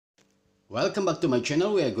Welcome back to my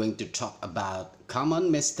channel. We are going to talk about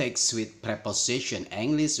common mistakes with preposition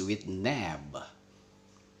English with nab.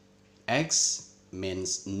 X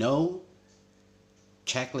means no,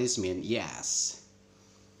 checklist means yes.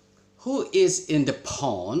 Who is in the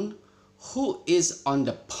pond? Who is on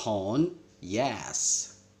the pond?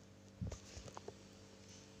 Yes.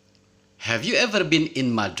 Have you ever been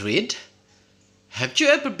in Madrid? Have you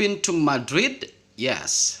ever been to Madrid?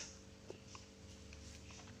 Yes.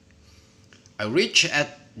 I reach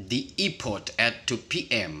at the airport at 2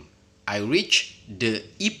 p.m. I reach the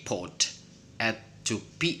airport at 2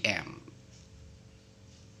 p.m.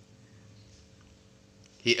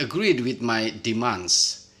 He agreed with my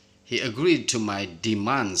demands. He agreed to my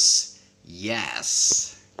demands.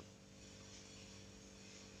 Yes.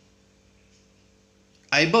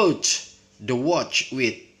 I bought the watch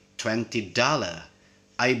with $20.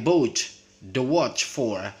 I bought the watch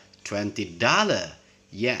for $20.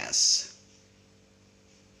 Yes.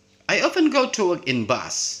 I often go to work in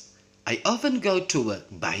bus. I often go to work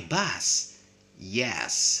by bus.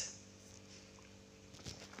 Yes.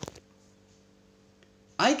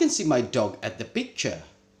 I can see my dog at the picture.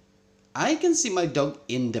 I can see my dog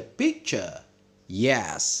in the picture.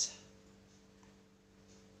 Yes.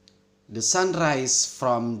 The sun rises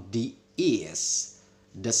from the east.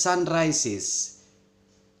 The sun rises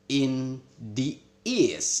in the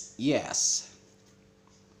east. Yes.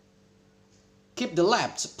 Keep the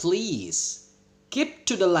left, please. Keep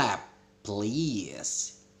to the left,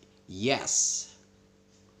 please. Yes.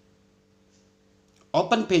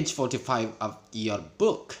 Open page 45 of your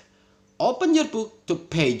book. Open your book to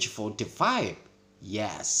page 45.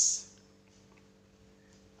 Yes.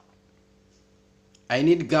 I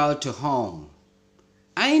need to go to home.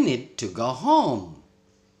 I need to go home.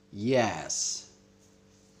 Yes.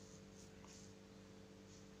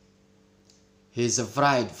 He's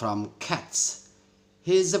afraid from cats.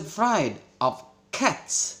 He's afraid of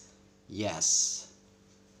cats. Yes.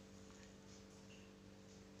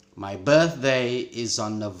 My birthday is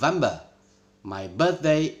on November. My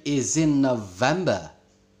birthday is in November.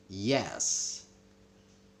 Yes.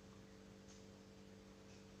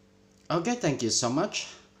 Okay, thank you so much.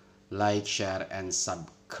 Like, share, and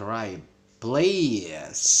subscribe,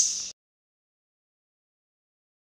 please.